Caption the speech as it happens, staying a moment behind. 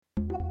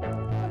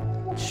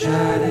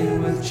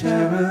Chatting with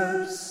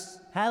Cherubs.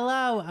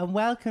 Hello and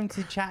welcome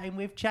to Chatting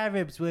with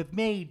Cherubs with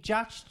me,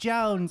 Josh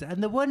Jones,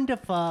 and the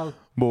wonderful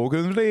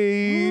Morgan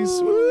Lees.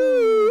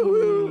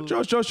 Woo.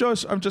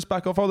 Josh, I'm just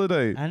back off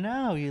holiday. I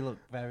know, you look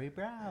very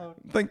proud.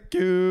 Thank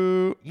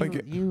you.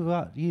 Thank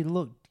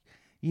you.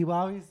 You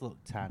always look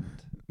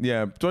tanned.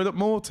 Yeah, do I look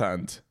more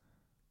tanned?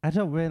 I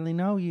don't really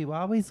know, you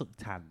always look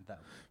tanned though.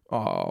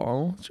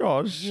 Oh,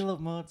 Josh. You look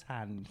more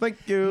tanned.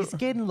 Thank you. Your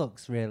skin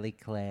looks really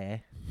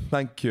clear.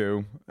 Thank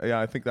you. Yeah,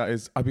 I think that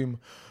is.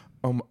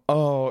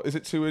 Is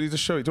it too early to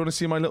show it? Do you want to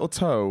see my little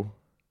toe?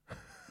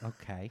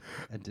 Okay.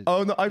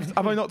 Oh no,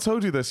 have I not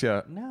told you this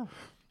yet? No.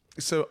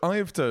 So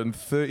I've done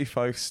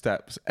 35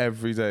 steps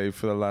every day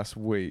for the last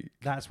week.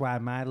 That's why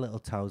my little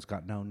toe's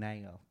got no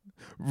nail.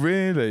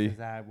 Really?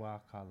 Because I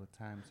walk all the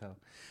time, so.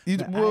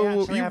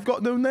 You've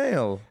got no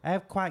nail. I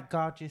have quite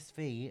gorgeous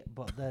feet,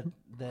 but the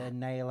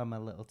nail on my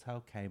little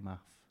toe came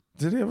off.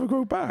 Did it ever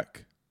grow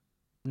back?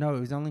 No,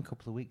 it was only a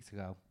couple of weeks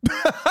ago.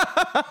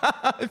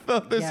 I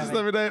thought this was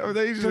the day or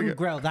ages Doesn't ago.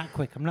 grow that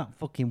quick. I'm not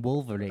fucking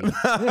Wolverine.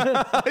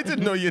 I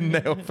didn't know your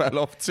nail fell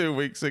off 2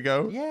 weeks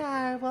ago.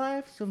 Yeah, well, I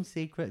have some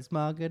secrets,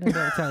 Morgan. I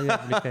don't tell you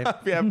everything.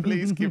 Yeah,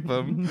 please keep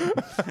them.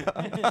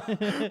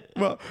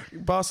 Well,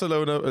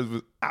 Barcelona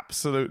was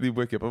absolutely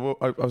wicked.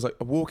 I was like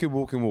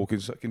walking,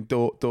 just like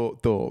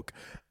dork.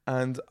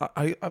 And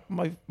I've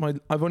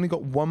only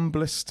got one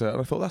blister, and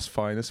I thought that's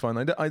fine.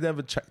 I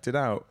never checked it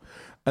out.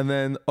 And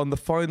then on the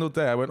final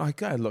day, I went, I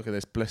gotta look at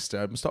this blister.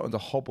 I'm starting to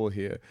hobble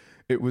here.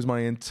 It was my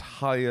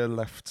entire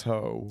left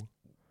toe.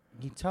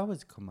 Your toe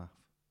has come off.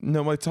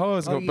 No, my toe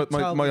has gone, but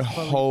my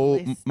whole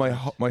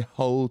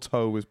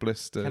toe was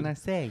blistered. Can I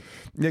see?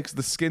 Yeah, because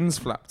the skin's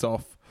flapped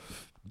off.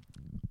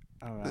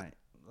 All right,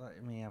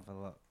 let me have a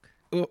look.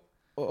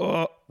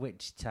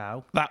 Which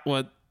toe? That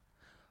one.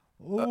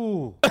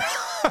 Ooh.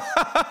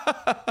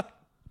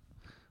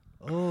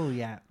 Oh,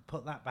 yeah.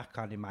 Put that back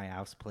on in my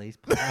house, please.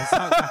 Put that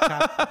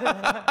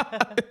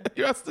back on.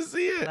 You have to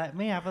see it. Let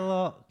me have a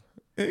look.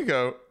 Here you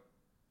go.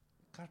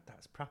 God,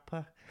 that's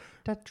proper.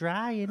 Dead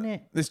dry, isn't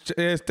it?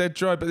 It's dead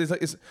dry, but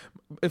it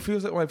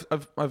feels like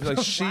I've like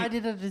Why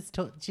did I just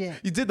touch it?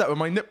 You did that with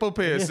my nipple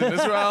piercing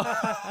as well.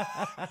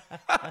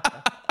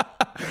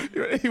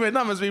 You went,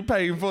 that must be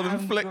painful,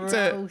 and flicked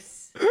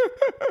gross.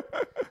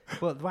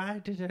 But why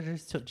did I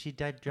just touch your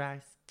dead dry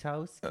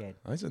toe skin?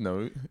 I don't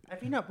know.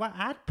 Have you not? Well,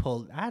 I'd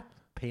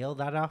peel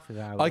that off if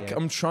I were you.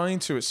 I'm trying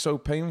to. It's so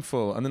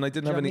painful, and then I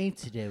didn't have any. Do you need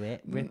to do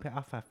it? Rip it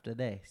off after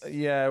this.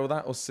 Yeah, well,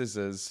 that or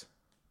scissors.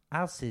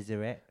 I'll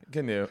scissor it.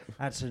 Can you?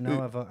 Actually,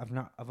 no,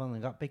 I've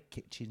only got big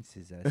kitchen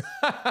scissors.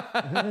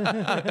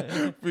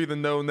 Through the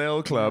no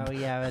nail club. Oh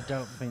yeah, I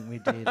don't think we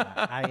do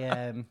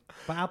that.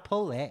 But I'll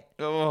pull it.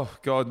 Oh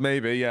God,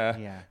 maybe, yeah.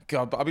 Yeah.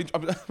 God, but I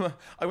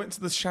went to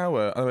the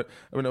shower. I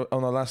went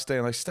on the last day,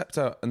 and I stepped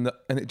out, and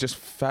it just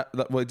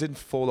it didn't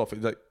fall off.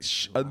 It like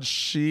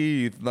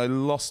unsheathed, and I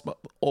lost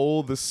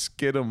all the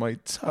skin on my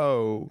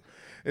toe.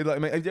 Have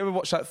you ever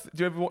watched that?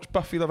 Do you ever watch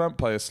Buffy the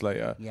Vampire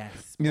Slayer?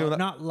 Yes, you know that,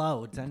 not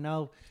loads. I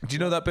know. Do you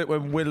know that bit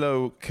when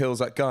Willow kills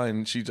that guy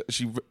and she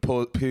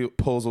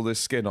pulls all this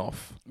skin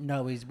off?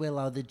 No, he's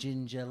Willow the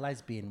ginger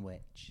lesbian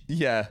witch.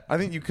 Yeah, I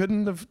think you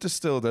couldn't have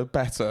distilled her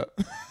better.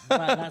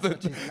 Right, that's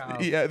what she's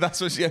called. Yeah, that's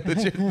what she. Yeah,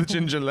 the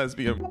ginger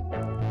lesbian.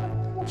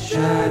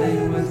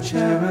 Chatting with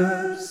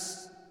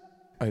Cherubs.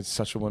 I had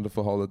such a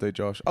wonderful holiday,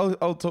 Josh.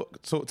 I'll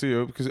talk to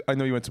you because I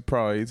know you went to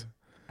Pride.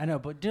 I know,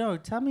 but no,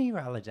 tell me your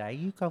holiday.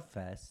 You go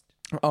first.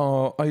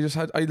 Oh, I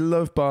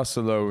love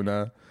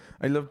Barcelona.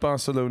 I love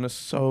Barcelona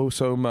so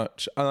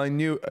much. And I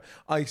knew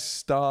I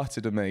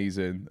started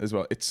amazing as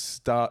well.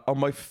 On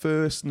my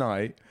first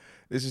night,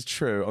 this is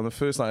true. On the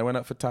first night, I went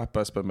out for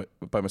tapas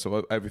by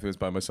myself. Everything was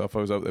by myself. I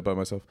was out there by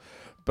myself.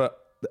 But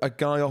a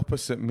guy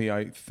opposite me,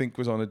 I think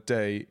was on a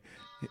date.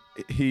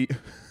 He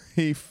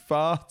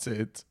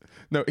farted.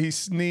 No, he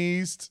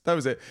sneezed. That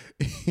was it.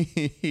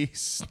 He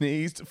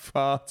sneezed,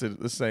 farted at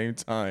the same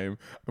time,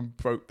 and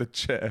broke the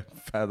chair,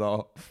 fell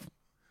off.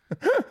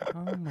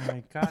 Oh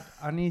my God!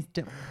 On his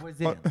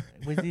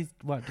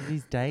what did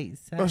his date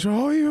say? I was like,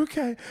 oh, are you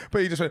okay?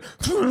 But he just went.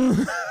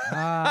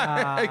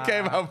 It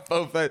came out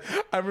both ends.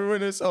 I remember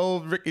this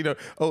old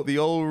the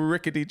old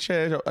rickety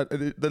chair.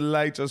 The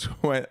leg just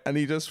went, and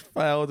he just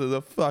fell to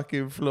the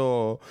fucking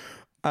floor.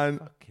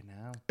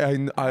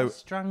 And how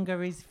strong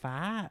are his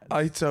fat?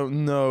 I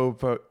don't know,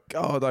 but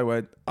God, I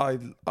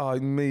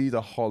need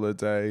a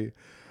holiday.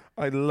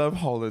 I love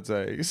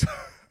holidays.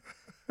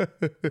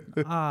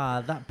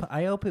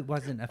 I hope it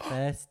wasn't a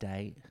first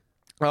date.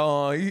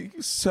 Oh, I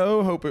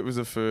so hope it was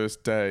a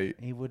first date.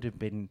 He would have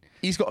been.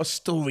 He's got a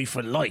story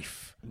for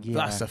life. Yeah.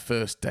 That's a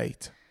first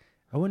date.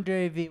 I wonder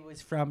if he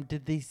was from.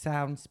 Did they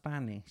sound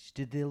Spanish?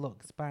 Did they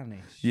look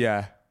Spanish?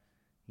 Yeah.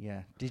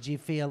 Yeah. Did you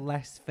feel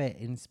less fit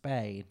in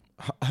Spain?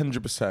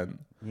 100%.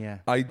 Yeah.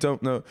 I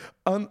don't know.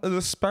 Are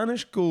the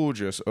Spanish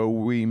gorgeous or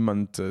we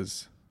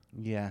munters?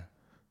 Yeah.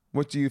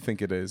 What do you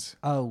think it is?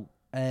 Oh,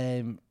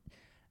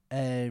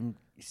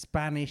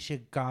 Spanish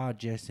are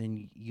gorgeous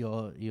and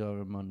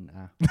you're a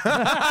munter.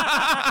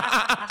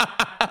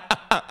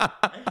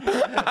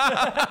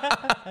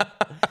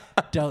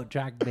 Don't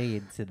drag me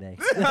into this.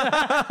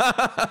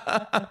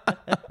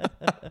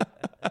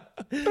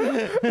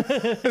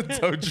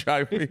 Don't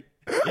drag me.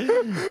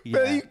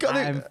 Yeah, you gotta-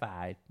 I'm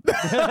fine.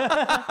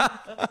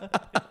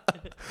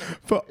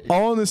 But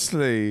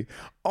honestly,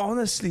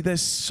 they're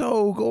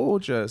so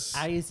gorgeous.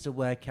 I used to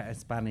work at a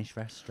Spanish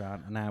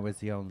restaurant and I was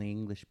the only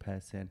English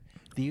person.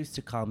 They used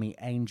to call me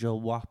Angel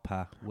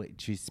Whopper,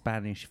 which is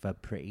Spanish for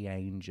pretty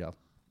angel.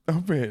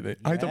 Oh really?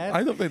 I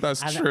don't think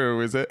that's And true,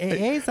 is it? It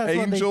is. That's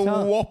what they Angel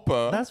told,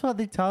 Whopper. That's what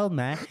they told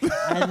me.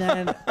 And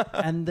then,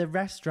 and the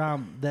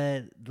restaurant,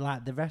 the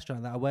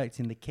restaurant that I worked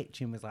in, the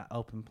kitchen was like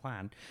open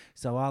plan.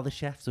 So all the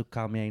chefs would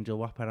call me Angel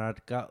Whopper, and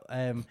I'd go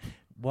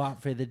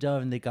walk through the door,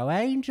 and they'd go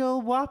Angel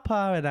Whopper,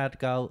 and I'd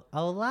go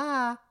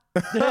hola.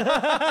 I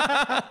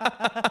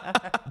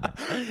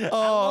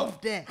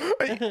loved it.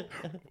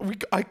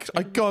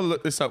 I gotta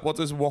look this up. What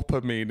does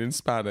Whopper mean in Right,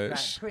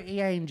 Spanish?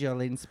 pretty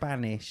angel in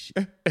Spanish.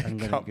 I'm It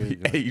gonna can't be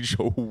Google it.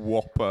 Angel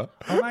Whopper.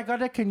 Oh my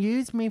god, I can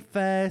use me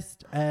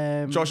first.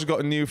 Josh has got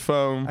a new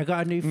phone. I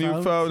got a new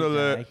phone. phone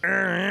alert.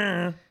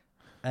 today.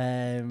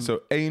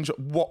 So Angel,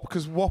 what?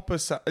 Because Whopper,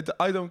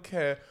 I don't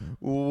care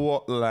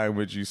what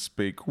language you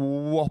speak.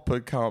 Whopper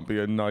can't be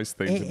a nice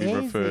thing to be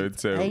referred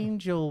it's to.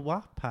 Angel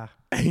Whopper.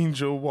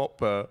 Angel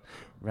Whopper.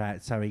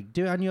 Right, sorry.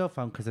 Do it on your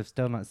phone because I've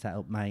still not set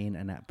up my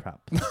internet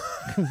properly.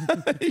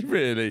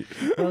 Really?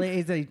 Well,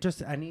 it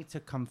is. I need to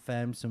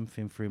confirm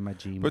something through my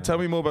Gmail. But tell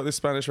me more about this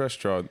Spanish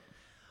restaurant.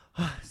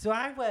 So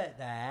I worked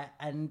there,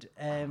 and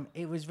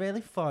it was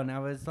really fun. I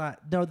was like,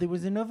 no, there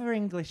was another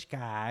English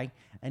guy,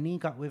 and he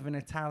got with an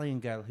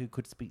Italian girl who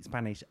could speak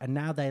Spanish, and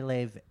now they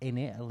live in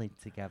Italy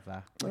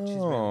together, which is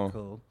really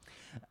cool.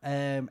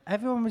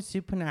 Everyone was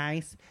super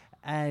nice,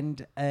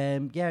 and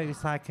yeah, it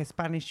was like a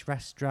Spanish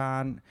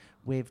restaurant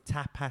with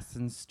tapas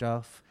and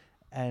stuff,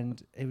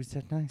 and it was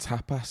so nice.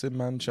 Tapas in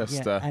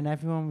Manchester. Yeah, and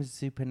everyone was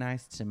super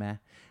nice to me,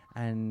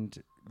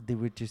 and they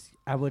would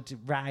I would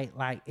write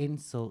like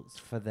insults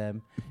for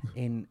them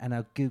and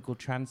I'd Google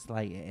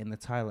Translate it in the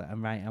toilet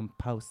and write on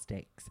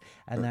post-its,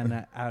 and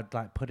then I would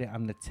like put it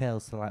on the till,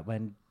 so like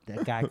when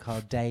a guy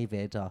called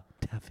David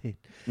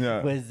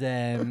was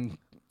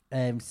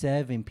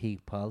serving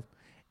people,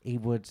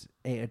 it would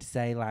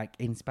say like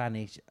in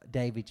Spanish,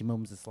 David, your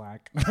mum's a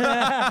slag.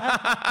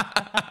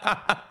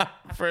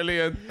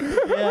 Brilliant.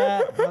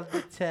 Yeah, on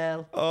the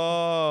till.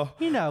 Oh.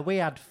 You know, we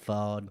had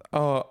fun.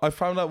 Oh, I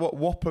found out what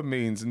Whopper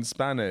means in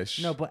Spanish.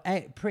 No, but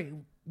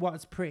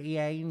what's pretty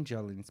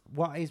angel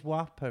what is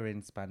Whopper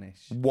in Spanish?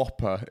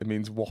 Whopper. It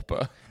means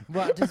Whopper.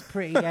 What does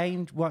pretty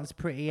angel? What's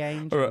pretty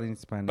angel All right. in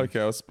Spanish?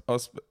 Okay, I'll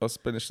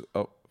Spanish.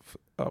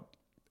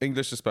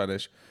 English to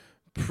Spanish.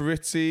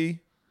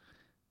 Pretty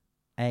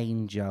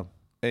Angel.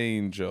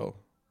 angel.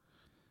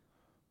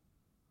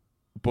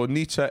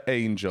 Bonita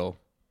angel.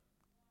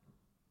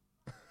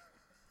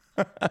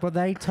 But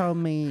they told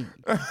me.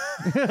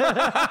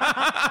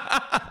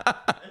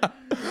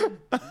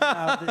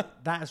 No,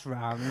 that's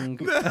wrong.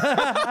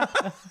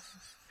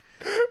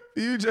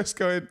 You just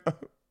going.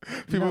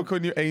 People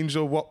calling you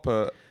Angel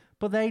Whopper.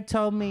 But they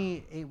told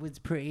me it was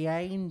pretty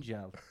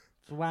angel.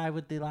 So why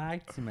would they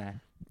lie to me?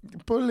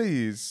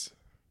 Bullies.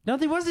 No,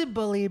 they wasn't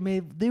bullying me.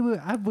 They were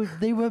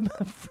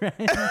my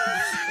friends.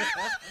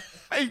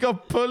 You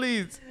got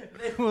bullied.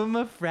 They were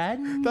my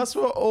friends. That's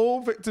what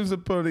all victims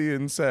of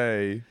bullying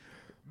say.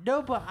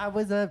 No, but I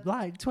was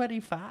like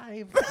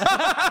 25.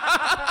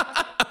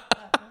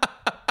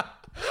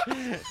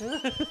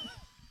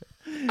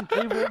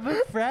 They were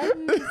my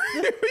friends.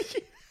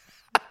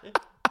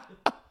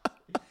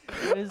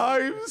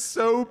 I'm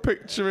so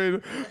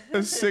picturing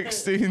a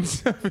 16,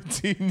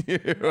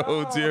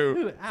 17-year-old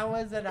you. I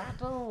was an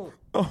adult.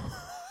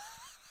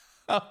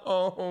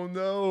 Oh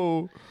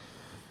no.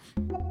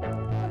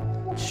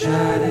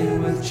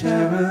 Chatting with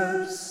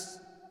cherubs.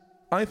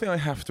 I think I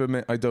have to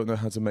admit I don't know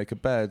how to make a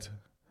bed.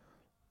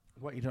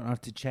 What, you don't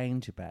have to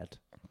change your bed?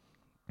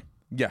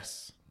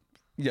 Yes.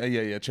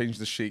 Yeah. Change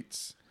the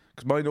sheets.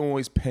 Because mine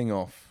always ping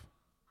off.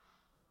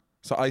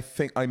 So I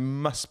think I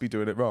must be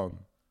doing it wrong.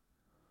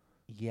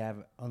 Yeah,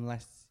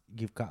 unless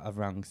you've got a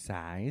wrong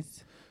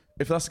size.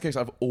 If that's the case,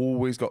 I've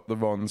always got the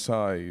wrong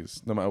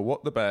size. No matter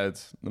what the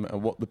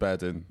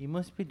bedding. You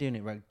must be doing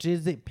it wrong.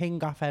 Does it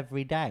ping off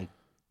every day?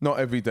 Not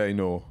every day,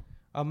 no.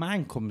 Oh,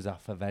 mine comes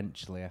off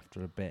eventually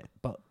after a bit.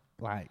 But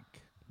like,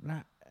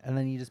 that, and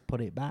then you just put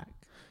it back.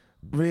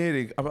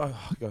 Really? Oh,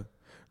 God.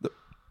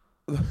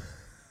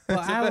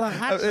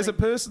 But There's a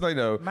person I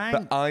know Mine-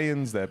 that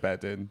irons their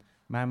bedding.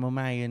 my mum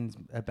irons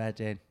a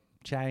bedding.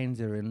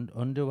 Chains are in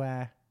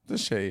underwear.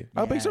 Does she?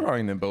 How big's Yeah. her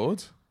ironing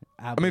board?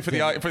 I mean, for the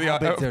bed.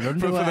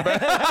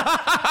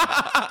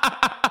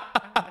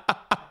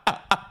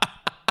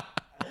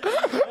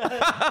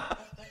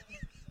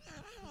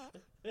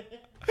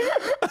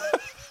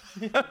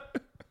 Yeah.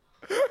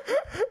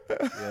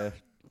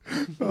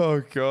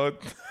 Oh God.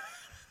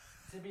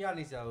 To be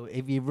honest though,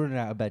 if you're running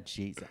out of bed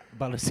sheets,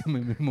 borrow some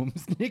of my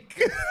mum's nick.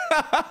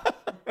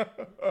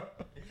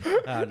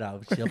 Oh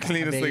no, she'll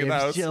Cleanest buy thing in me the if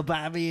house. she'll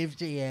buy me if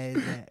she is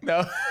it.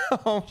 No.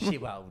 She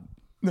won't.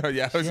 No,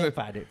 yeah, I was She'll gonna-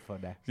 find it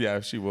funny. yeah,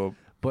 she will.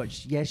 But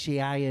she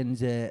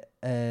irons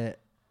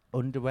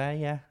underwear,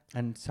 yeah,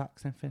 and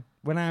socks and everything.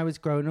 When I was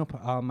growing up,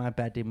 all my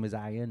bedding was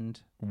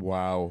ironed.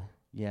 Wow.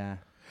 Yeah.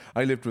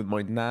 I lived with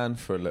my nan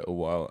for a little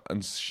while,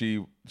 and she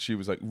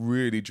was like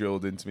really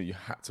drilled into me. You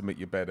had to make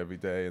your bed every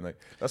day, and like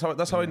that's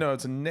how I know how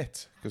to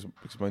knit because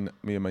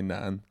me and my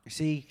nan.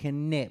 So you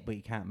can knit, but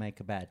you can't make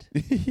a bed.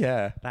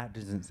 Yeah, That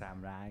doesn't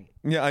sound right.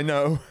 yeah, I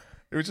know.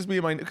 It was just me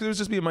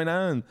and my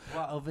nan.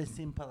 What other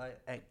simple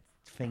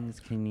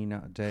things can you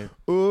not do?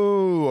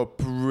 Oh, a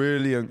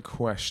brilliant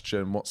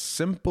question. What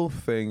simple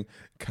thing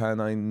can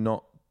I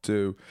not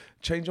do?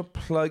 Change a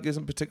plug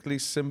isn't particularly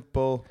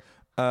simple.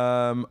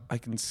 I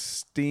can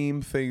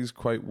steam things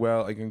quite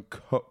well. I can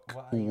cook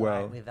What are you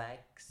well. like with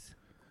eggs?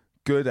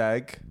 Good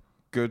egg.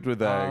 Good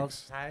with All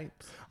eggs.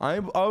 types. I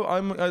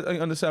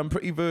understand. I'm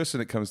pretty versed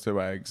when it comes to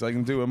eggs. I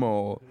can do them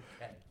all.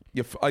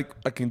 Okay.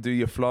 I can do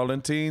your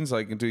Florentines.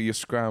 I can do your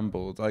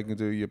scrambled. I can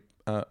do your.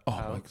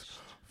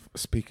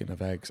 Speaking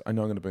of eggs, I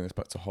know I'm going to bring this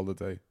back to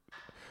holiday.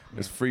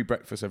 There's free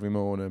breakfast every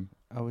morning.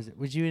 Oh,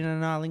 was you in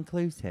an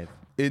all-inclusive?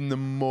 In the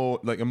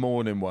like a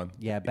morning one.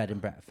 Yeah, bed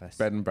and breakfast.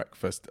 Bed and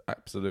breakfast,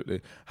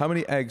 absolutely. How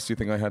many eggs do you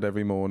think I had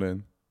every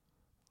morning?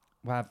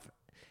 Well,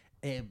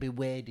 it'd be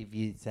weird if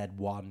you said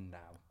 1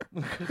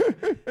 now.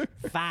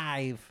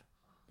 5,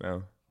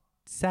 No.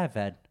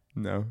 7,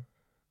 No.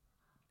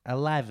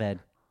 11,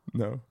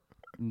 No.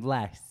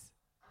 less.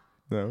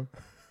 No.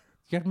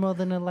 You had more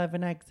than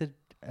 11 eggs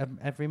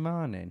every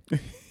morning.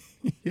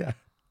 Yeah.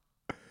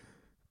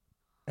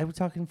 Are we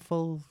talking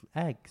full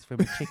eggs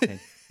from a chicken?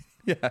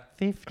 Yeah.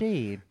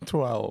 15.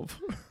 12.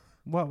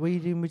 What were you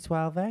doing with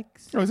 12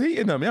 eggs? I was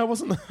eating them. Yeah, I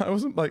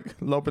wasn't like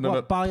lobbing them What,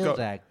 at boiled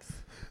eggs?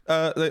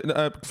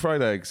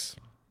 fried eggs.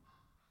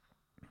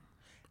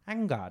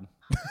 Hang on.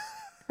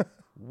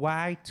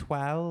 Why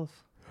 12?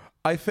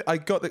 I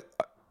got the.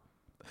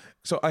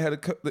 So I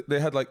had they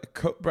had like a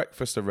cooked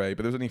breakfast array,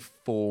 but there was only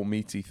 4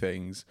 meaty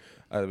things.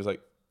 There was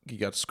like you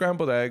got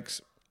scrambled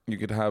eggs, you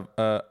could have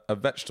a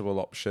vegetable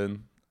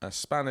option, a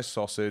Spanish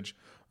sausage,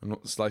 and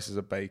slices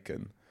of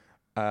bacon.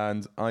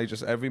 And I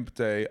just every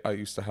day I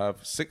used to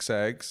have 6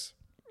 eggs,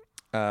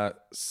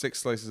 6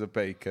 slices of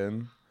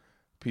bacon,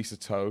 piece of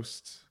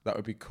toast. That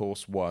would be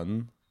course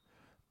 1.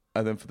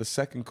 And then for the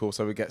second course,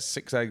 I would get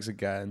 6 eggs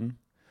again.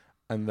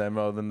 And then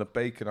rather than the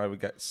bacon, I would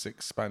get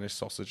 6 Spanish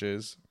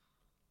sausages.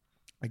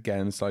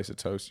 Again, slice of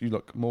toast. You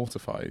look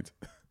mortified.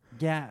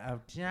 Yeah,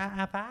 do you not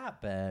have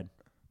heartburn?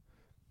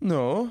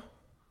 No.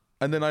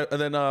 And then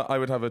I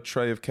would have a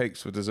tray of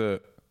cakes for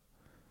dessert.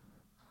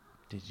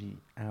 Did you?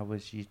 How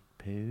was your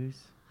poos?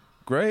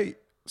 Great.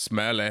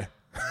 Smelly.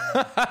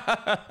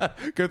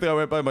 Good thing I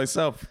went by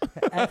myself.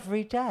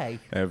 Every day?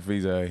 Every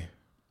day.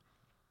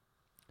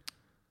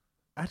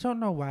 I don't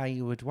know why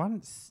you would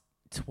want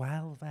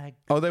 12 eggs.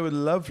 Oh, they were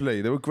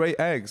lovely. They were great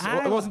eggs.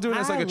 I wasn't doing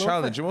it as like a love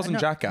challenge. It wasn't no,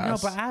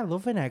 Jackass. No, but I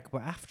love an egg.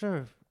 But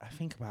after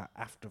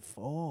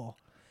 4,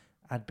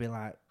 I'd be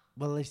like,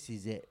 well, this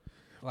is it.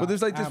 But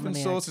there's like how different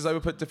many sauces. I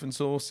would put different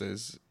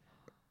sauces.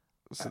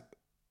 So,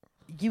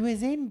 You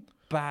was in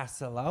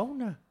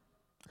Barcelona.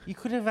 You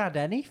could have had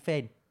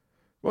anything.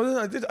 well, then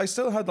I did. I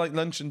still had like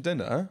lunch and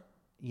dinner.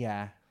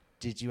 Yeah.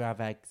 Did you have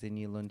eggs in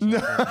your lunch? and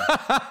dinner?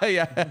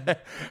 Yeah.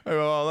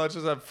 Well, I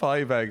just had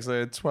 5 eggs. I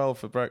had 12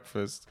 for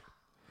breakfast.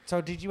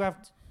 So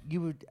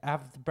you would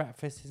have the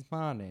breakfast this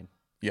morning?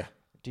 Yeah.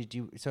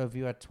 So have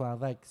you had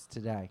 12 eggs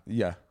today?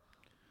 Yeah.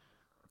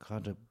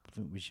 God, I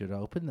think we should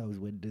open those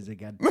windows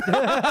again. You've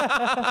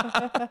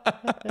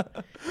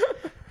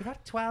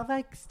had 12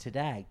 eggs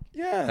today?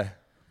 Yeah.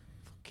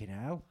 Fucking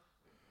hell.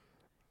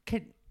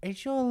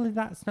 Surely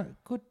that's not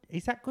good.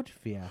 Is that good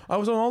for you? I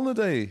was on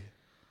holiday.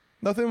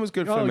 Nothing was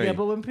good for me. Yeah,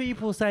 but when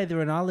people say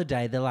they're on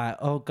holiday, they're like,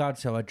 oh God,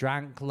 so I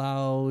drank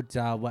loads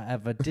or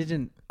whatever.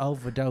 Didn't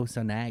overdose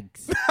on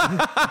eggs.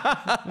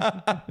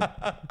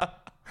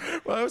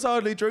 Well, I was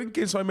hardly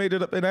drinking, so I made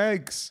it up in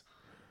eggs.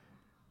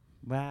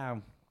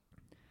 Wow.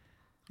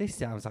 This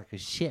sounds like a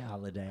shit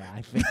holiday,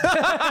 I think.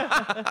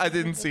 I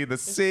didn't see the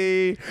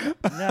sea.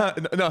 No.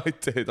 No, I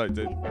did.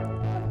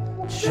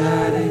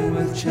 Chatting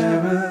with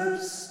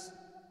cherubs.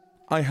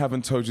 I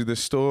haven't told you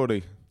this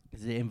story.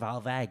 Does it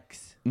involve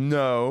eggs?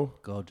 No.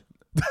 Good.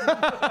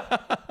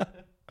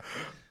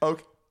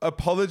 Okay.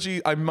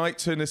 Apology. I might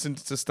turn this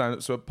into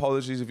stand-up, so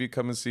apologies if you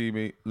come and see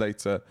me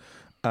later.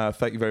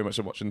 Thank you very much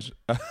for watching.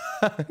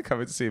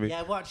 Coming to see me.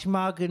 Yeah, watch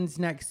Morgan's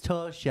Next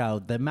Door show.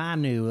 The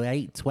man who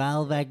ate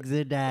 12 eggs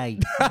a day.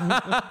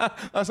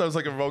 That sounds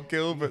like a Rod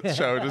Gilbert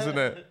show, doesn't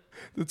it?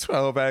 The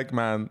 12 egg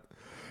man.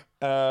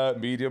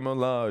 Medium or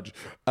large.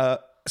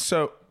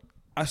 So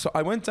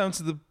I went down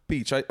to the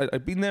beach.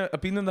 I'd been there.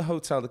 I've been in the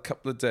hotel a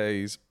couple of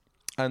days,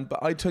 but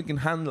I'd taken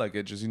hand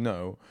luggage, as you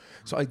know,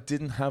 so I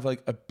didn't have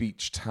like a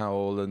beach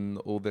towel and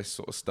all this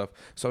sort of stuff.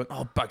 So I went,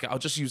 oh, bugger, I'll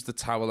just use the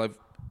towel I've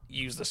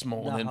used this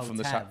morning from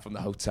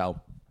the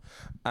hotel.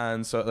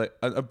 And so like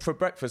and for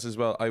breakfast as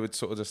well, I would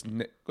sort of just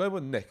I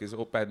wouldn't nick, it's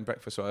all bed and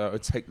breakfast. So I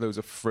would take loads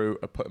of fruit,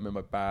 I put them in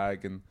my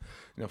bag, and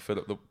fill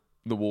up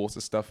the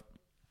water stuff.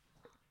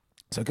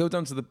 So I go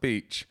down to the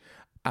beach,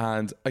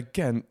 And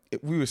again,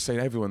 we were saying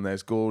everyone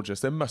there's gorgeous.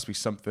 There must be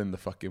something in the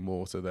fucking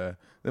water there.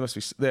 There must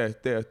be.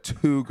 They're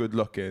too good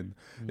looking.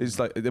 It's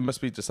like there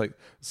must be just like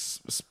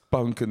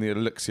spunk and the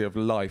elixir of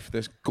life.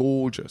 They're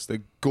gorgeous.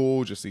 They're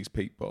gorgeous. These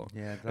people.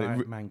 Yeah, they're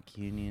like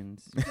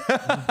Mancunians.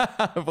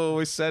 I've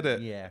always said it.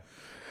 Yeah.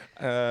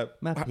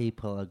 My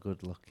people are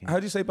good looking.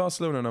 How do you say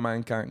Barcelona in a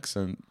Manc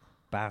accent?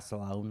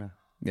 Barcelona.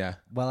 Yeah.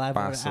 Well,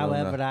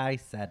 however I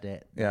said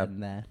it. Yeah.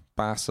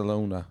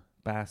 Barcelona.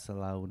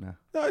 Barcelona.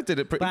 No, I did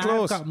it pretty But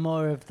close. I've got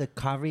more of the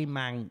Corrie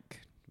Manc,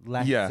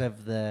 less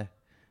of the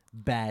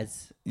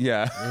Bez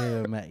Yeah.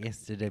 who I met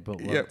yesterday,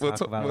 but we'll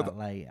talk about that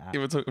later. Yeah,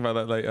 we'll talk about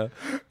that later.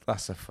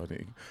 That's so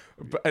funny.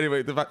 But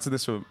anyway, back to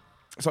this one.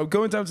 So I'm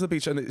going down to the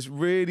beach and it's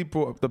really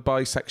brought up the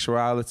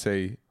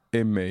bisexuality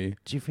in me.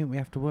 Do you think we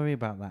have to worry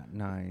about that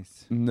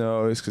noise?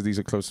 No, it's because these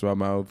are close to our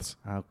mouths.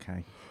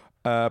 Okay.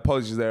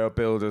 Apologies, there are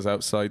builders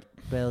outside.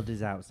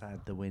 Builders outside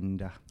the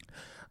window.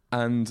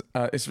 And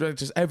it's really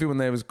just everyone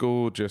there was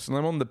gorgeous. And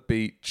I'm on the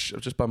beach,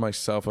 I'm just by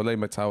myself. I lay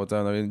my towel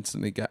down, I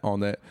instantly get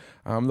on it.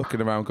 And I'm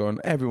looking around going,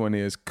 everyone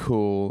here is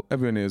cool.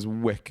 Everyone here is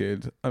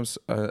wicked. And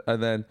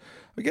then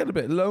I get a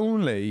bit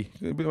lonely.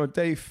 It'll be on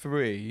day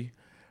 3.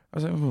 I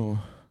was like, oh.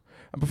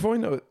 And before I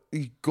know it,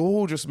 these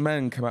gorgeous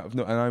men come out of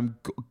nowhere. And I'm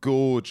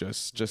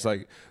gorgeous. Just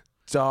like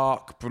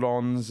dark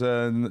bronze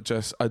and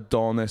just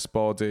Adonis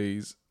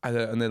bodies.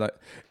 And they're like,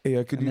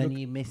 "Yeah, could and you?" Then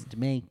you missed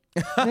me.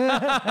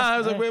 I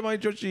was like, "Where am I,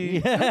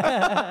 Judgy?"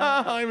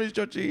 I miss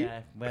Judgy.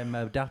 Yeah, when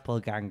my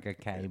doppelganger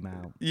came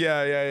out.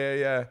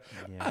 Yeah.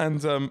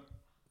 And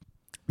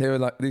they were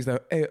like, "These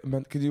like, hey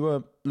man, could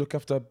you look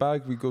after our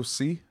bag? We go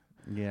see."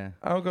 Yeah.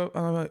 I'll go,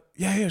 and I'm like,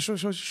 "Yeah, sure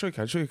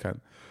you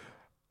can."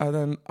 And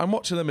then I'm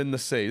watching them in the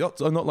sea.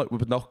 I'm not like with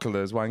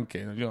binoculars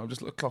wanking. You know, I'm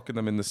just clocking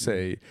them in the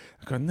sea.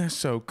 I'm going, they're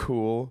so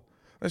cool.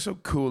 They're so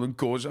cool and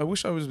gorgeous. I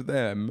wish I was with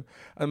them.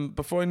 And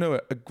before I know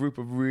it, a group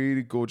of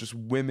really gorgeous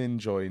women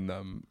joined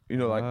them. You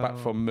know, like back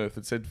from Merthyr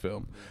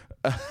Tydfil.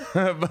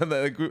 But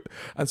then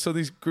and so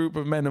these group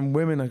of men and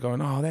women are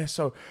going, oh, they're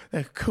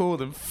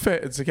cool and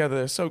fitting together.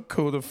 They're so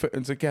cool and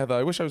fitting together.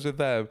 I wish I was with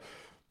them.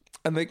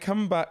 And they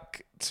come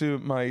back to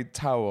my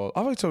towel.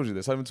 Have I told you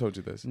this? I haven't told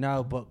you this.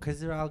 No, but because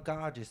they're all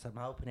gorgeous, I'm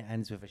hoping it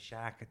ends with a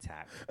shark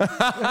attack.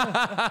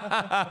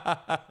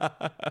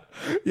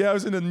 Yeah, I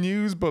was in a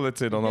news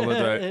bulletin on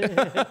holiday.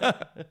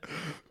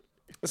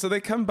 So they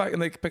come back and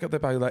they pick up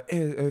their bag like,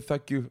 hey,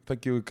 thank you,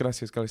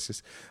 gracias.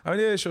 I mean,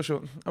 yeah,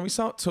 sure. And we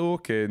start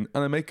talking,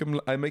 and I make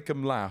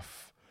them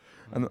laugh.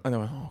 And I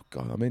went, oh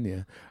God, I'm in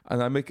here.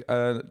 And I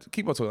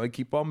keep on talking. I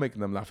keep on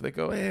making them laugh. They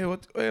go,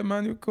 hey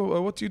man, you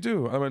cool. What do you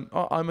do? I went,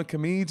 oh, I'm a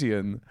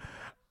comedian.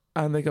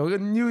 And they go, I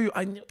knew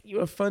you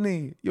were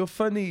funny. You're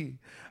funny.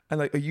 And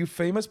like, are you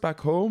famous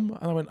back home?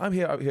 And I went, I'm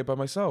out here by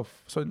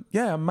myself. So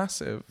yeah, I'm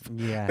massive.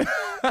 Yeah.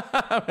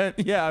 I went,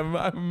 yeah,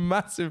 I'm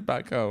massive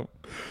back home.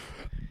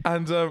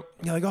 And you're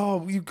like,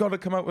 oh, you've got to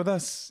come out with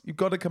us. You've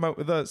got to come out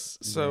with us.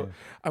 So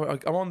yeah.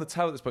 I'm on the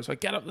towel at this point. So I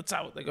get up the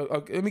towel. They go,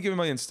 let me give you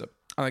my Insta.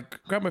 And I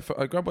grab my phone.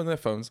 I grab one of their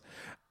phones,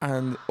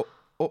 and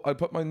I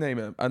put my name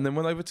in. And then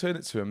when I return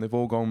it to them, they've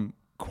all gone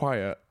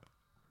quiet.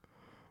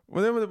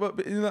 Well, then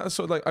that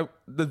sort of like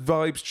the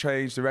vibes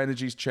changed, their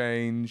energies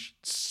changed,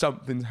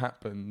 something's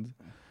happened,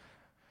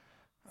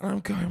 and I'm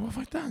going, what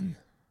have I done?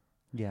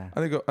 Yeah.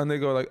 And they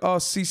go like, oh,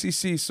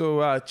 CCC.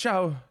 So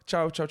ciao.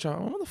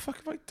 What the fuck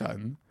have I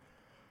done?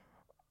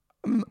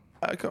 I'm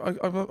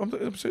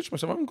searching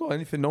myself. I haven't got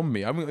anything on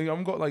me. I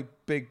haven't got like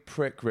big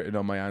prick written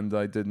on my hand that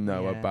I didn't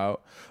know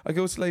about. I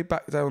go to lay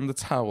back down the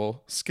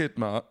towel, skid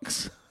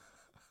marks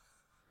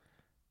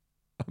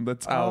on the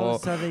towel. Oh,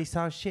 so they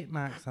saw shit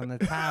marks on the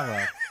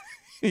towel.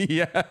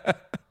 Yeah.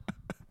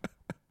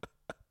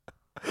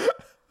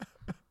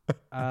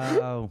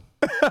 Oh.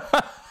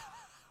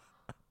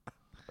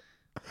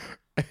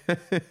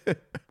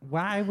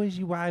 Why was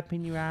you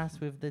wiping your ass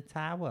with the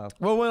towel?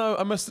 Well, when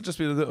I must have just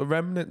been a little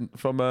remnant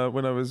from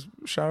when I was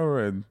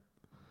showering.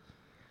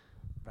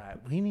 Right,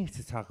 we need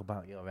to talk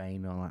about your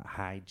anal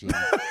hygiene.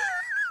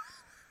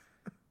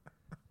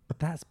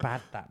 That's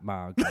bad, that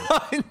Margaret.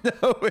 I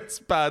know it's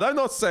bad. I'm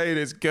not saying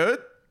it's good.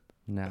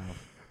 No.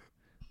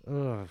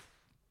 Ugh.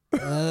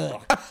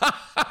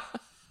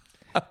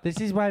 This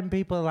is when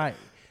people are like,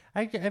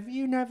 have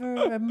you never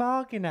a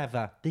Morgan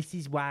ever? This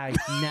is why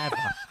never.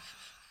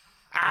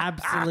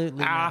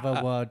 Absolutely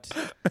never would.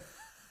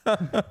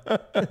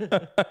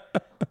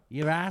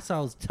 Your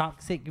asshole's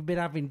toxic. You've been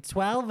having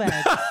 12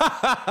 eggs.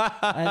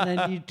 And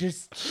then you're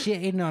just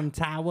shitting on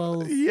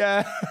towels.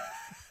 Yeah.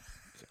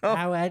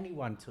 How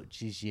anyone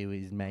touches you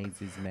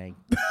amazes me.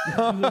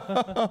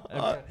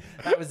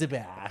 That was a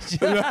bit harsh.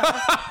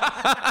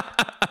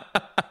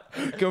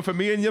 Going for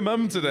me and your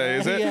mum today,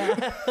 is it?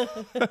 Yeah.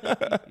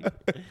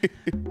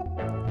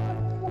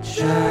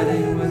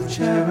 Chatting with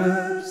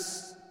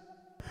cherubs.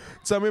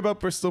 Tell me about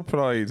Bristol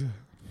Pride.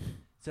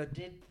 So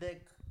did the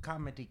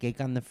comedy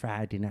gig on the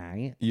Friday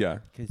night. Yeah.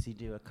 Because you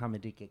do a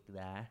comedy gig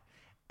there.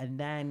 And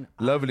then...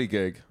 Lovely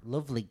gig.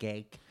 Lovely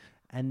gig.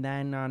 And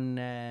then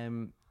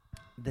on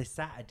the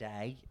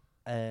Saturday,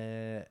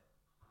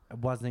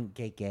 wasn't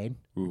gigging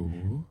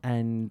Ooh.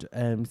 and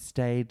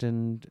stayed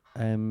and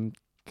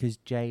because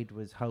Jade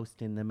was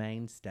hosting the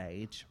main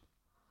stage,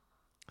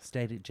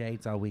 stayed at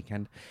Jade's all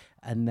weekend,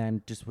 and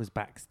then just was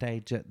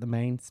backstage at the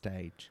main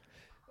stage,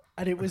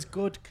 and it was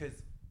good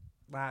because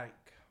like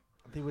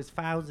there was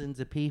thousands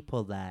of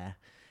people there,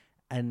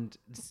 and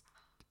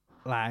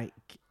like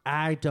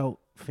I don't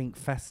think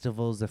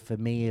festivals are for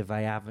me if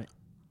I haven't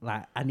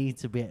like I need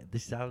to be.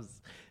 This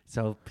sounds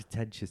so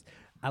pretentious.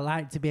 I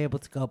like to be able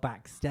to go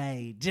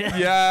backstage.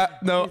 Yeah,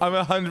 no, I'm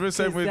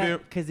 100% with you.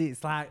 Because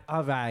it's like,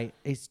 all right,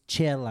 it's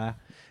chiller.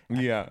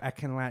 Yeah. I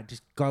can like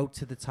just go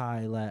to the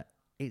toilet.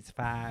 It's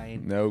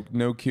fine. No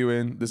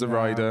queuing. There's a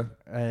rider.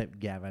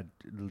 Yeah, I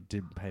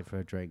didn't pay for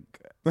a drink.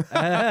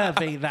 I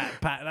think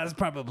that's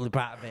probably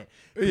part of it.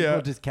 People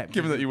Yeah, just kept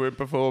given that you weren't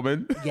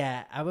performing.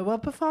 Yeah, I will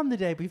perform the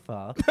day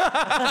before.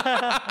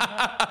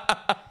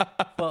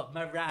 But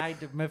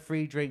my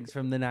free drinks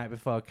from the night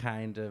before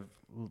kind of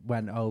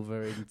went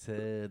over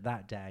into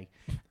that day.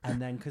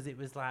 And then because it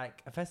was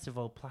like a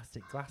festival,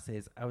 plastic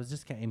glasses, I was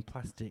just getting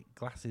plastic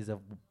glasses of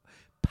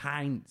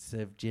pints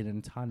of gin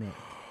and tonic.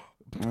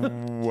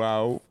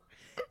 Wow.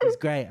 It was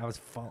great. I was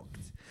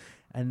fucked.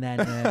 And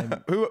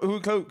then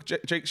Who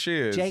Jake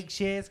Shears? Jake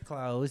Shears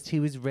closed.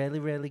 He was really,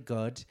 really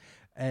good.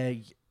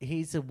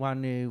 He's the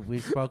one who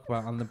we spoke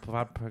about on the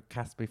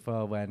podcast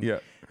before when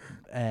you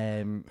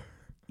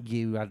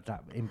had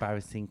that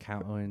embarrassing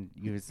counter and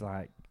you was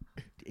like,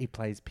 he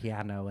plays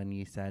piano and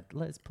you said,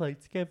 let's play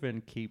together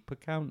and keep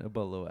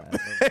accountable or whatever.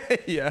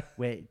 Yeah.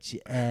 Which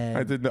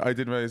I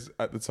didn't realize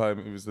at the time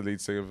it was the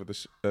lead singer for the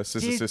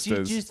Sisters. Did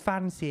you just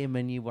fancy him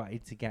and you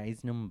wanted to get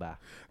his number?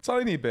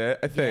 Tiny bit,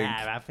 I think.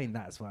 Yeah, I think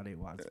that's what it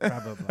was,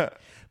 probably.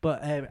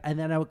 But and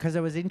then because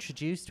I was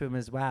introduced to him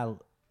as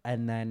well,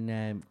 and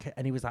then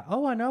and he was like,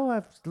 "Oh, I know,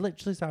 I've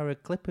literally saw a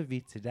clip of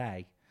you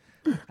today,"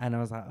 and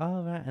I was like,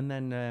 "Oh, right." And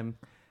then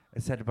I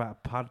said about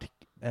a pod.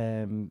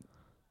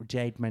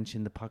 Jade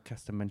mentioned the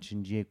podcast and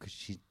mentioned you because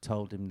she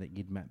told him that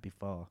you'd met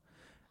before.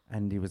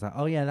 And he was like,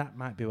 oh, yeah, that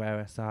might be where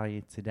I saw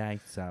you today.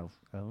 So,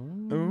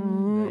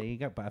 there you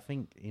go. But I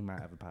think he might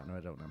have a partner.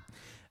 I don't know.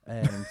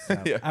 So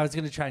Yeah. I was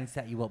going to try and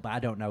set you up, but I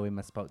don't know him.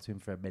 I spoke to him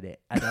for a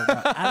minute.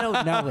 I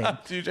don't know him.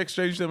 Do you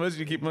exchange numbers? Do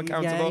you keep them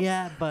accountable?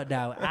 Yeah, but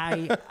no.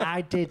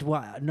 I did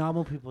what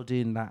normal people do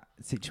in that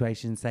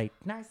situation, say,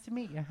 nice to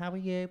meet you. How are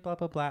you? Blah,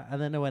 blah, blah.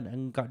 And then I went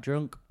and got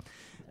drunk.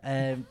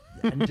 And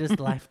just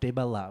left him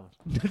alone.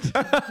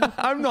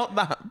 I'm not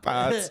that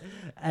bad.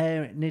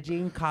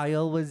 Nadine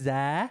Kyle was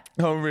there.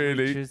 Oh,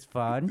 really? Which was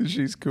fun.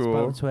 She's cool.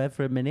 Spoke to her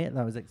for a minute.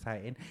 That was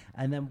exciting.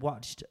 And then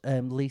watched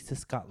Lisa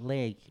Scott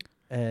Lee.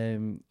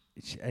 And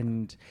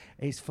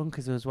it's fun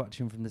because I was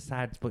watching from the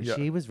sides, but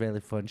she was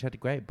really fun. She had a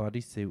great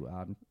bodysuit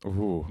on.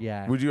 Ooh.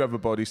 Yeah. Would you have a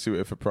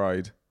bodysuit for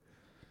Pride?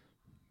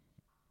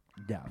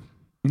 No.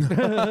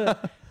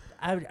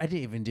 I didn't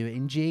even do it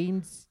in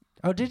jeans.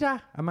 Oh, did I?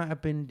 I might have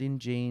been in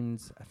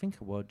jeans. I think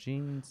I wore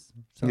jeans.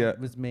 So it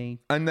was me.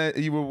 And then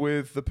you were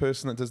with the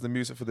person that does the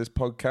music for this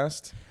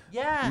podcast?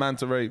 Yeah.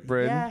 Manta Ray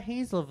Bryn. Yeah,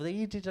 he's lovely.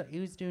 He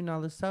was doing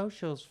all the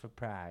socials for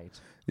Pride.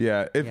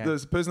 Yeah, if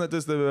there's the person that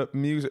does the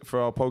music for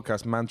our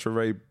podcast, Manta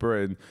Ray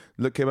Bryn,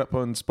 look him up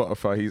on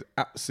Spotify. He's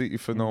absolutely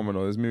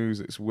phenomenal. His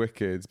music's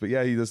wicked. But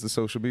yeah, he does the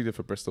social media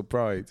for Bristol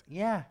Pride.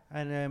 Yeah,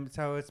 and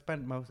so I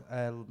spent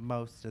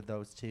most of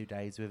those 2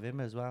 days with him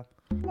as well.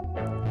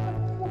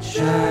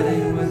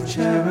 Chatting with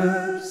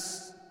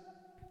cherubs.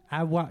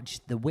 I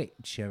watched The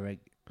Witcher,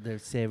 the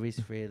series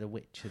 3 of The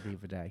Witcher the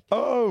other day.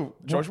 Oh,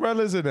 Josh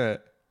Weller's in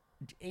it.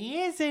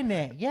 He is in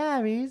it.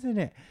 Yeah, he is in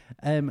it.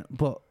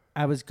 But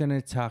I was going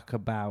to talk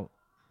about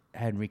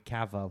Henry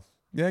Cavill.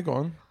 Yeah, go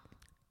on.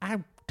 I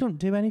don't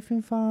do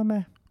anything for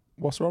me.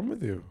 What's wrong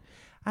with you?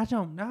 I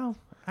don't know.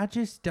 I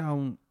just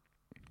don't.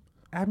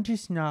 I'm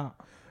just not.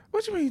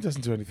 What do you mean he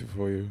doesn't do anything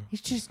for you?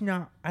 He's just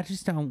not. I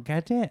just don't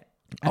get it.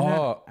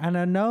 And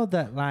I know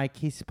that like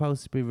he's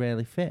supposed to be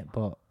really fit,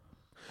 but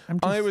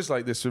I was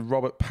like this with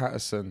Robert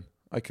Pattinson.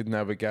 I could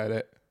never get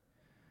it.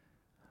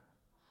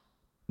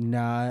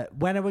 No,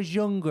 when I was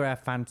younger, I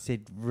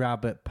fancied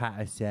Robert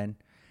Pattinson.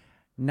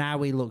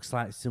 Now he looks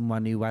like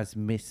someone who has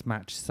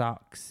mismatched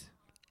socks.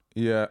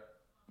 Yeah.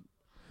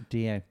 Do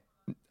you?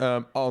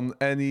 I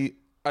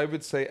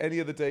would say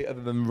any other day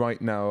other than right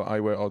now,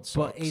 I wear odd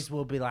socks. But his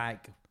will be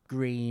like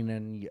green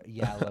and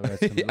yellow or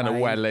something. And a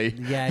welly.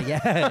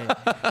 Yeah.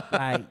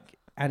 Like,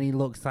 and he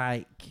looks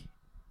like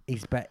I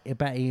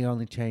bet he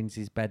only changes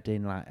his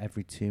bedding like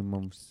every 2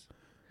 months.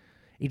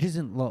 He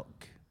doesn't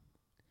look.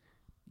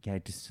 Yeah,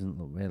 it just doesn't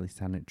look really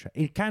sanitary.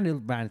 It kind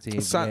of reminds me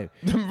of you.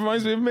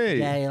 Reminds me of me?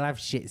 Yeah, he'll have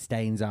shit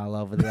stains all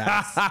over the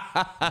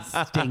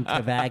ass. Stink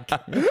of egg.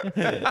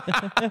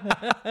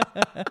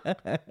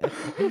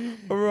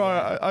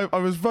 Right, I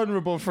was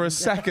vulnerable for a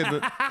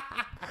second.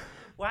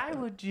 Why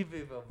would you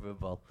be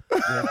vulnerable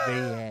with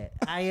me?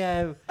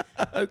 I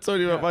told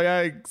you about my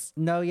eggs.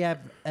 No, yeah,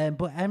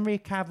 but Henry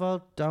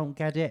Cavill, don't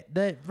get it.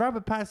 The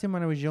Robert Pattinson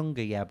when I was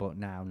younger, yeah, but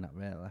now, not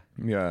really.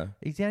 Yeah.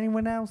 Is there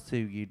anyone else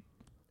who's...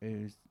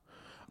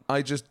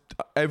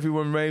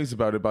 Everyone raves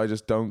about it, but I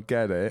just don't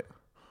get it.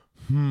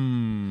 Do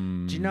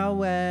you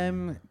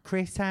know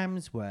Chris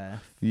Hemsworth?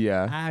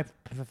 Yeah. I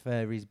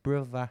prefer his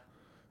brother.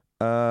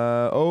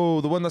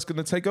 The one that's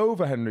going to take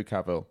over Henry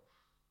Cavill.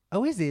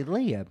 Oh, is it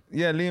Liam?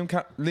 Yeah, Liam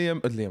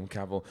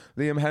Cavill.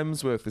 Liam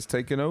Hemsworth is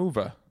taking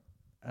over.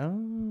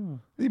 Oh.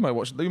 You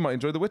might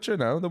enjoy The Witcher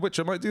now. The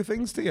Witcher might do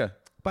things to you.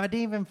 But I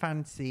didn't even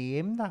fancy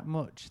him that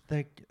much.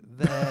 The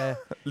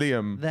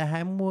Liam. The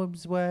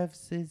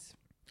Hemsworths is...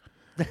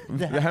 The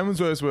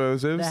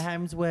Hemsworths. The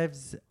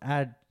Hemsworths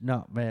are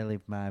not really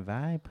my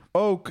vibe.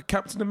 Oh,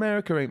 Captain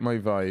America ain't my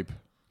vibe.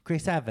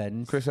 Chris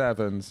Evans. Chris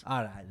Evans.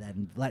 All right,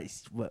 then.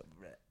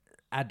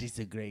 I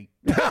disagree.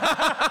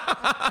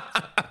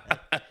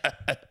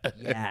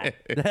 Yeah.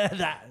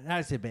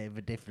 That's a bit of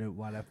a different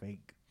one, I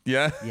think.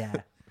 Yeah. Yeah.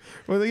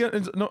 Well, yeah,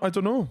 no, I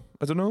don't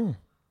know.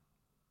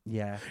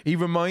 Yeah. He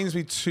reminds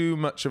me too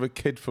much of a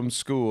kid from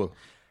school.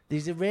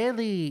 There's a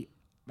really...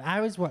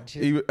 I was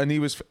watching... He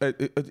was.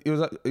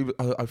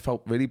 I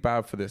felt really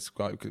bad for this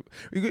guy.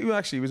 He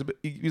was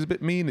a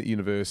bit mean at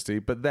university,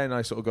 but then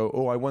I sort of go,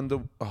 oh, I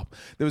wonder... Oh,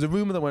 there was a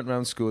rumour that went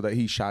around school that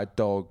he shagged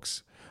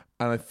dogs.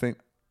 And I think...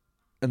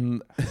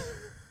 And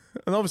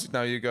obviously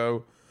now you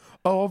go,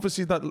 oh,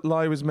 obviously that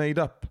lie was made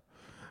up.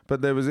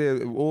 But there was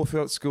all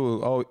throughout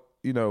school, oh,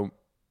 you know,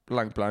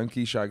 blank,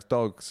 he shags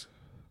dogs.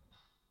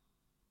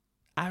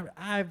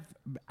 I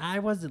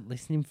wasn't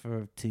listening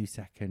for 2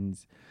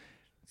 seconds.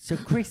 So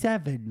Chris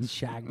Evans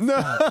shags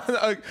No,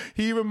 dogs.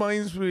 he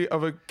reminds me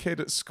of a kid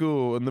at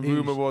school, and the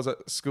rumour was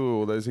at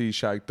school that he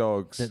shagged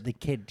dogs. That the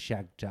kid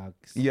shagged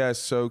dogs. Yeah,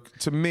 so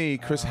to me,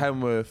 Chris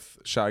Hemsworth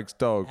shags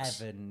dogs.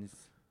 Evans.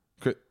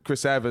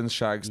 Chris Evans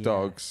shags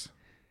dogs.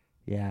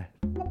 Yeah.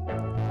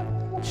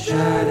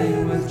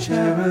 Chatting with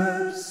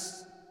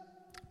cherubs.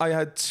 I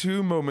had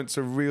 2 moments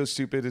of real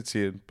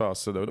stupidity in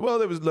Barcelona. Well,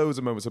 there was loads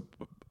of moments of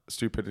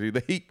stupidity.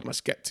 The heat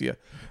must get to you.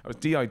 I was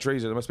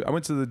dehydrated. I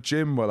went to the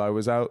gym while I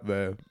was out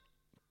there,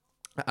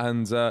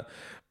 and I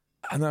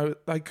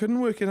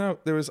couldn't work it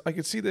out. I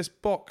could see this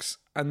box,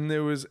 and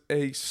there was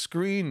a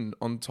screen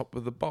on top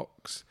of the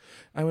box.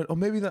 I went, oh,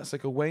 maybe that's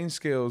like a weighing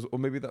scales, or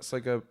maybe that's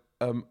like a.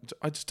 I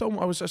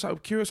was just out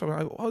of curious. I'm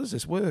like, how does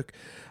this work?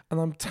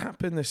 And I'm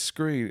tapping this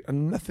screen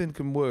and nothing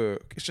can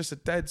work. It's just a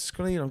dead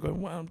screen. I'm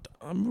going, well,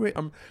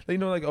 I'm you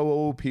know, like,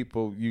 old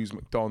people use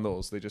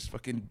McDonald's. They just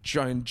fucking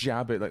giant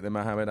jab it like they're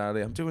Muhammad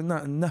Ali. I'm doing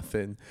that and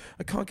nothing.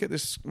 I can't get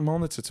this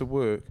monitor to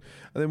work.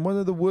 And then one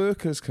of the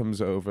workers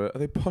comes over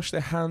and they push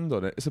their hand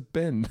on it. It's a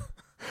bin.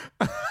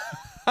 Oh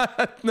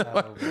my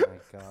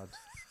God.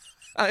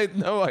 I had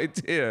no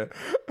idea.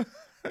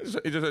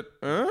 He just said,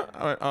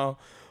 I went,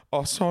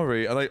 oh,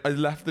 sorry. And I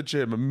left the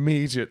gym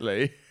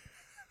immediately.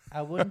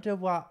 I wonder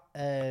what...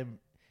 I'm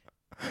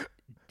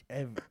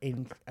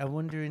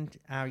wondering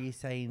how you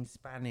say in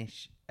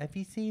Spanish, have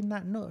you seen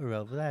that nutter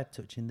over there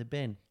touching the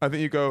bin? I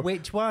think you go...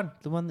 Which one?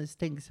 The one that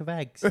stinks of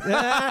eggs?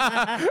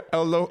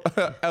 El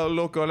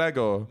Loco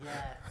Lego.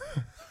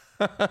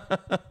 Yeah.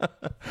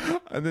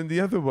 And then the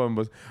other one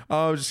was,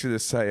 I was just going to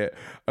say it.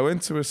 I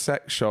went to a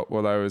sex shop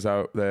while I was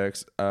out there.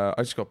 I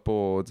just got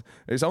bored.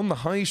 It's on the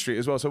high street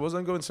as well. So I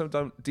wasn't going some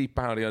down deep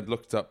alley. I'd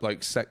looked up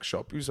like sex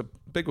shop. It was a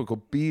big one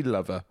called Bee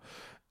Lover.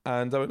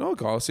 And I went, oh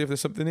God, I'll see if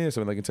there's something here,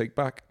 something I can take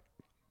back.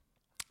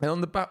 And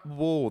on the back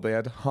wall, they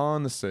had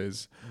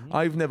harnesses. Mm-hmm.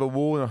 I've never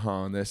worn a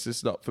harness.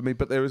 It's not for me.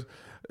 But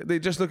they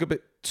just look a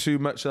bit too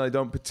much, and I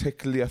don't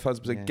particularly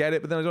 100% get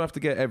it. But then I don't have to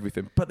get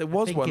everything. But there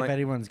was one. If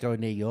anyone's going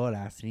near your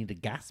house, you need a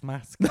gas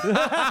mask.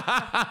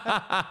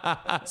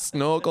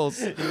 Snorkels.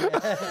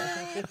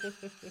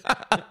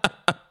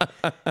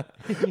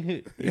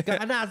 You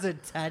got an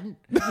hazard tent.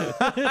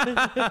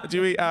 Do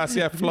you eat ass?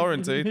 Yeah,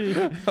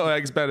 Florentine. Oh,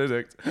 Eggs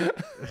Benedict.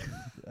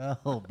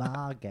 Oh,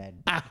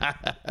 bargain.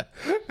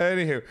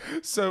 Anywho,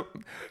 so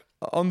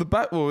on the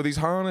back wall were these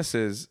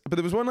harnesses, but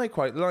there was one I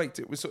quite liked.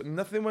 It was sort of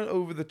nothing went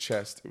over the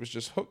chest. It was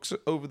just hooks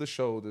over the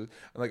shoulders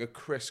and like a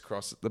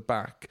crisscross at the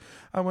back.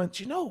 I went,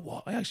 do you know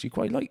what? I actually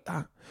quite like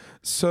that.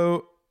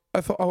 So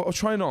I thought I'll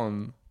try it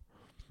on.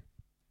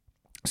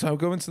 So I'll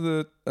go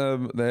into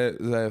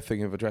their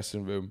thing of a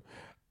dressing room,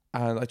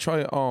 and I try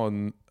it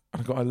on.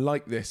 And I go, I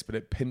like this, but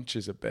it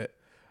pinches a bit.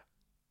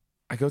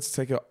 I go to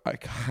take it. I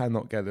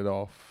cannot get it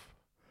off.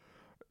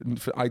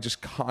 I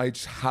just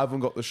haven't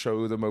got the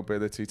shoulder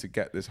mobility to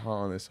get this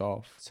harness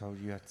off. So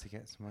you had to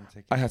get someone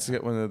to. I had to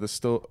get one of the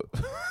store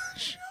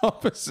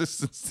shop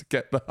assistants to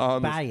get the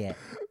harness. Buy it.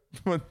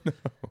 Well, no.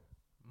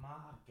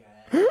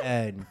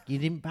 Morgan, you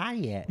didn't buy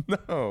it.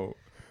 No.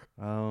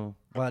 Oh,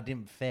 well, it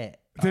didn't fit.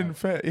 Didn't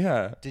fit.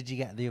 Yeah. Did you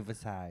get the other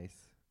size?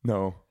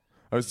 No.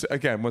 Once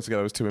again, I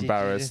was too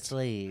embarrassed. Did you just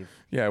leave?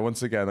 Yeah,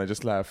 once again, I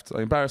just left.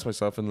 I embarrassed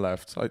myself and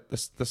left.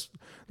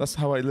 That's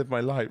how I live my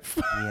life.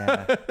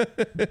 Yeah.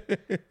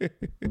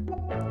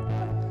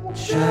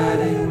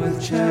 Chatting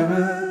with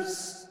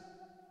cherubs.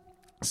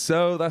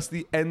 So that's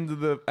the end of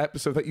the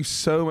episode. Thank you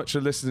so much for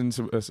listening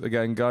to us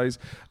again, guys.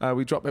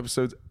 We drop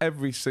episodes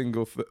every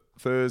single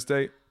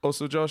Thursday.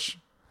 Also, Josh.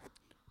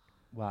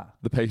 What?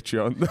 The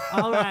Patreon.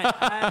 All right.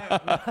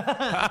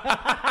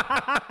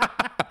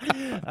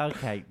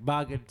 Okay,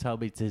 Morgan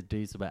told me to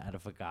do something and I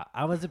forgot.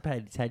 I wasn't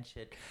paying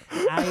attention.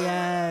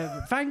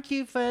 Thank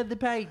you for the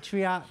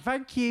Patreon.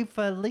 Thank you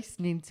for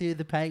listening to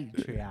the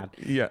Patreon.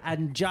 Yeah.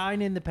 And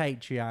joining the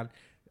Patreon.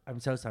 I'm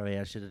so sorry,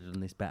 I should have done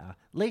this better.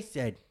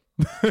 Listen,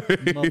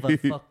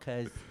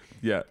 motherfuckers.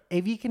 Yeah.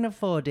 If you can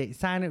afford it,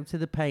 sign up to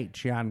the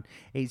Patreon.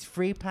 It's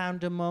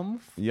 £3 a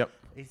month. Yep.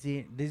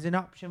 There's an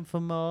option for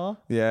more,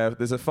 Yeah,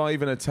 there's a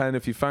 5 and a 10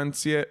 if you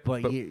fancy it.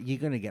 but you're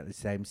going to get the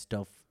same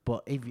stuff.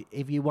 But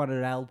if you want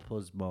to help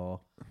us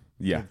more,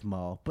 yeah. give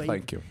more. But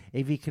Thank you.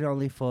 If you can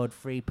only afford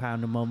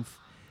 £3 a month,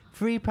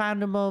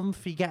 £3 a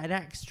month, you get an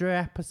extra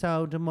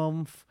episode a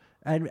month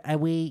and a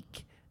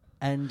week.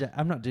 And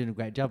I'm not doing a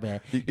great job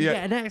here. You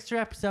get an extra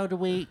episode a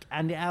week,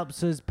 and it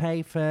helps us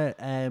pay for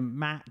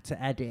Matt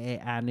to edit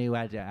it, our new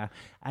editor,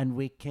 and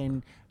we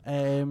can.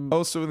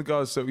 Also, in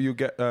regards, so you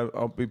get,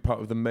 I'll be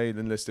part of the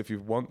mailing list if you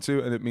want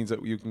to, and it means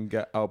that you can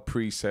get our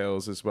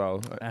pre-sales as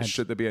well.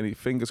 Should there be any,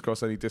 fingers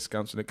crossed, any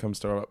discounts when it comes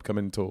to our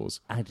upcoming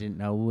tours? I didn't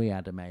know we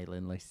had a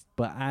mailing list,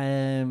 but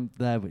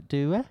there we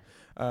do it.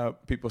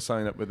 People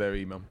sign up with their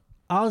email.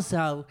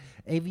 Also,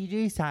 if you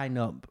do sign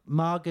up,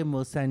 Morgan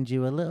will send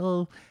you a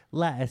little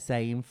letter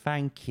saying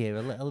thank you,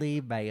 a little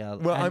email.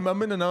 Well,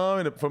 I'm in an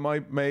hour for my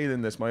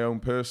mailing list, my own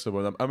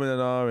personal one. I'm in an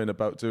hour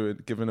about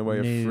giving away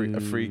a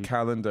free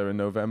calendar in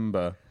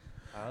November.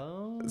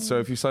 Oh. So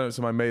if you sign up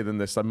to my mailing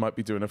list, I might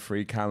be doing a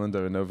free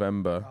calendar in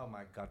November. Oh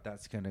my God,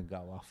 that's going to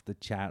go off the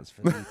charts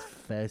for these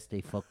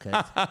thirsty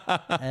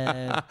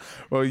fuckers.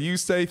 Well, you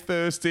stay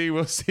thirsty.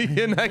 We'll see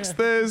you next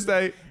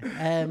Thursday.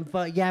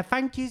 But yeah,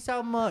 thank you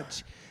so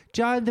much.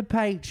 Join the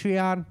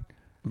Patreon.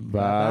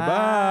 Bye-bye.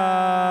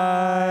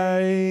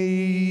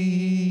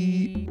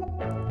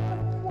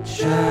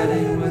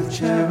 Chatting with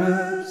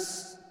cherubs.